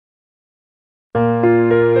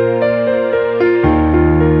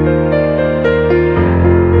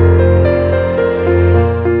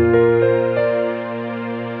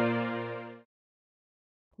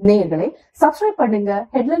நேயர்களே, சப்ஸ்கிரைப் பண்ணுங்க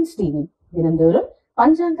headlines TV. தினந்தோறும்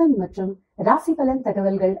பஞ்சாங்கம் மற்றும் ராசி பலன்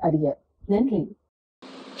தகவல்கள் அறிய. நன்றி.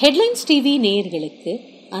 ஹெட்லைன்ஸ் டிவி நேயர்களுக்கு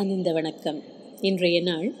ஆனந்த வணக்கம். இன்றைய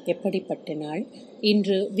நாள் எப்படிப்பட்ட நாள்?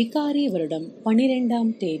 இன்று விகாரி வருடம்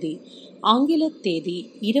 12ஆம் தேதி, ஆங்கில தேதி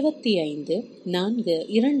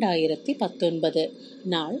 25/4/2019.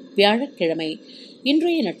 நாள் வியாழக்கிழமை.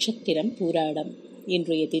 இன்றைய நட்சத்திரம் பூராடம்.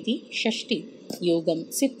 இன்றைய திதி ஷஷ்டி. யோகம்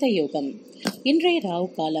சித்த யோகம். இன்றைய ராவு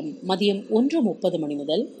காலம் மதியம் 1:30 மணி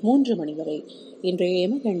முதல் 3 மணி வரை. இன்றைய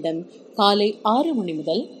யமகண்டம் காலை 6 மணி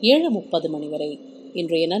முதல் 7:30 மணி வரை.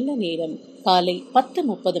 இன்றைய நல்ல நேரம் காலை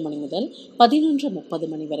 10:30 மணி முதல் 11:30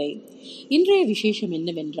 மணி வரை. இன்றைய விசேஷம்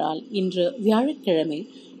என்னவென்றால், இன்று வியாழக்கிழமை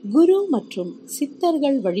குரு மற்றும்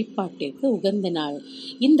சித்தர்கள் வழிபாட்டிற்கு உகந்த நாள்.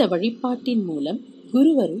 இந்த வழிபாட்டின் மூலம்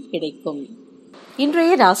குருவருள் கிடைக்கும்.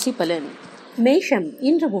 இன்றைய ராசி பலன். மேஷம்,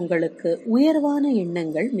 இன்று உங்களுக்கு உயர்வான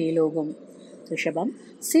எண்ணங்கள் மேலோகும். ரிஷபம்,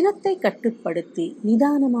 சினத்தை கட்டுப்படுத்தி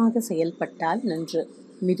நிதானமாக செயல்பட்டால் நன்று.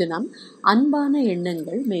 மிதுனம், அன்பான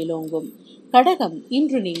எண்ணங்கள் மேலோங்கும். கடகம்,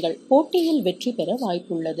 இன்று நீங்கள் போட்டியில் வெற்றி பெற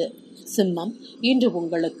வாய்ப்புள்ளது. சிம்மம், இன்று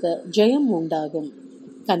உங்களுக்கு ஜெயம் உண்டாகும்.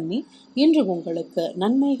 கன்னி, இன்று உங்களுக்கு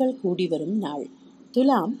நன்மைகள் கூடி வரும் நாள்.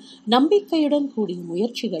 துலாம், நம்பிக்கையுடன் கூடிய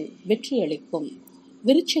முயற்சிகள் வெற்றியளிக்கும்.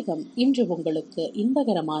 விருச்சிகம், இன்று உங்களுக்கு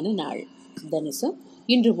இன்பகரமான நாள். தனுசு,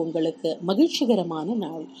 இன்று உங்களுக்கு மகிழ்ச்சிகரமான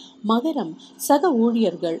நாள். மகரம், சக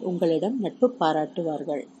ஊழியர்கள் உங்களிடம் நட்பு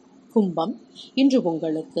பாராட்டுவார்கள். கும்பம், இன்று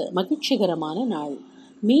உங்களுக்கு மகிழ்ச்சிகரமான நாள்.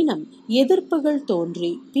 மீனம், எதிர்ப்புகள்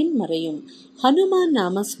தோன்றி பின்மறையும். ஹனுமான்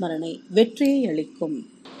நாமஸ்மரணை வெற்றியை அளிக்கும்.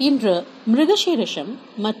 இன்று மிருகசீரிஷம்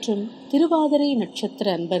மற்றும் திருவாதிரை நட்சத்திர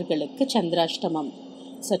அன்பர்களுக்கு சந்திராஷ்டமம்.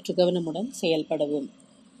 சற்று கவனமுடன் செயல்படவும்.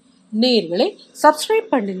 நேயர்களே,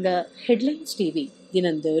 சப்ஸ்கிரைப் பண்ணுங்க ஹெட்லைன்ஸ் டிவி.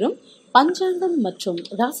 தினந்தோறும் பஞ்சாங்கம் மற்றும்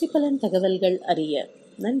ராசி பலன் தகவல்கள் அறிய.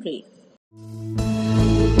 நன்றி.